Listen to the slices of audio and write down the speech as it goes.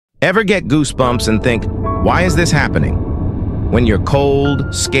Ever get goosebumps and think, why is this happening? When you're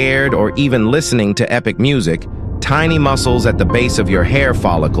cold, scared, or even listening to epic music, tiny muscles at the base of your hair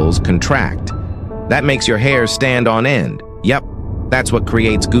follicles contract. That makes your hair stand on end. Yep, that's what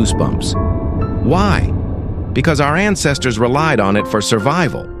creates goosebumps. Why? Because our ancestors relied on it for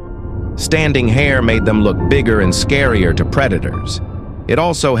survival. Standing hair made them look bigger and scarier to predators. It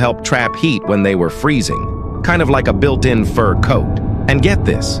also helped trap heat when they were freezing, kind of like a built-in fur coat. And get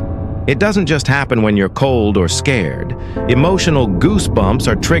this, it doesn't just happen when you're cold or scared. Emotional goosebumps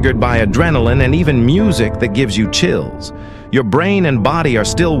are triggered by adrenaline and even music that gives you chills. Your brain and body are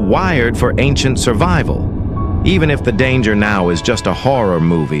still wired for ancient survival, even if the danger now is just a horror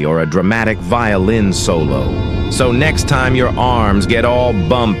movie or a dramatic violin solo. So next time your arms get all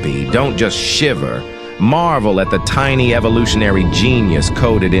bumpy, don't just shiver. Marvel at the tiny evolutionary genius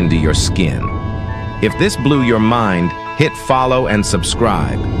coded into your skin. If this blew your mind, hit follow and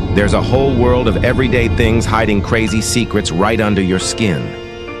subscribe. There's a whole world of everyday things hiding crazy secrets right under your skin.